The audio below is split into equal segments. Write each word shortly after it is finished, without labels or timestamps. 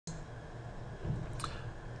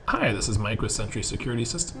Hi, this is Mike with Sentry Security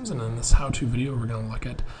Systems, and in this how-to video we're going to look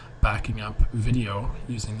at backing up video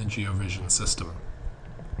using the Geovision system.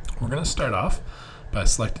 We're going to start off by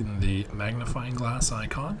selecting the magnifying glass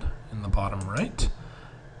icon in the bottom right,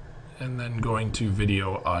 and then going to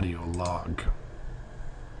Video Audio Log.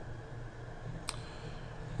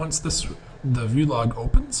 Once the view log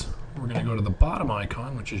opens, we're going to go to the bottom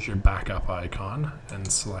icon, which is your backup icon,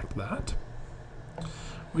 and select that.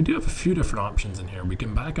 We do have a few different options in here. We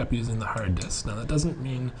can back up using the hard disk. Now that doesn't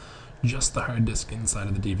mean just the hard disk inside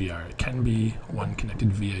of the DVR. It can be one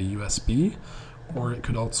connected via USB, or it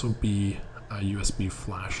could also be a USB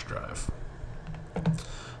flash drive.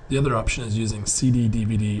 The other option is using CD,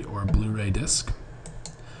 DVD, or Blu-ray disc.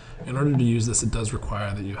 In order to use this, it does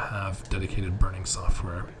require that you have dedicated burning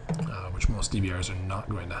software, which most DVRs are not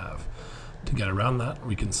going to have. To get around that,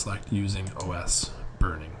 we can select using OS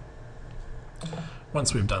burning.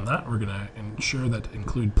 Once we've done that, we're going to ensure that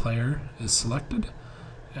Include Player is selected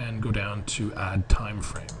and go down to Add Time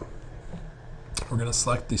Frame. We're going to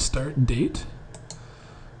select the start date,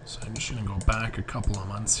 so I'm just going to go back a couple of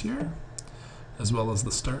months here, as well as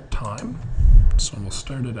the start time. So we'll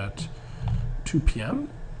start it at 2 p.m.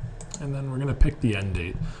 and then we're going to pick the end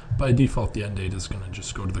date. By default, the end date is going to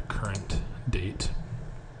just go to the current date.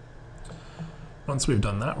 Once we've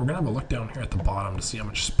done that, we're going to have a look down here at the bottom to see how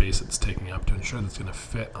much space it's taking up to ensure that it's going to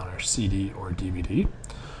fit on our CD or DVD.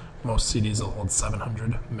 Most CDs will hold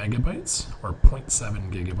 700 megabytes or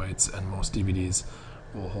 0.7 gigabytes, and most DVDs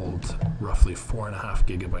will hold roughly 4.5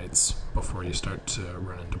 gigabytes before you start to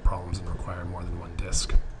run into problems and require more than one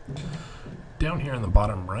disk. Down here in the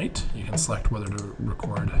bottom right, you can select whether to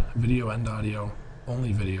record video and audio,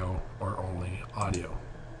 only video, or only audio.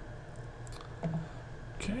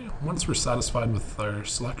 Okay, once we're satisfied with our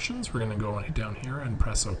selections, we're going to go down here and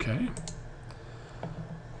press OK.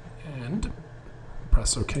 And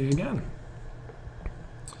press OK again.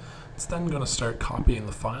 It's then going to start copying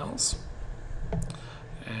the files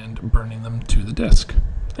and burning them to the disk.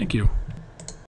 Thank you.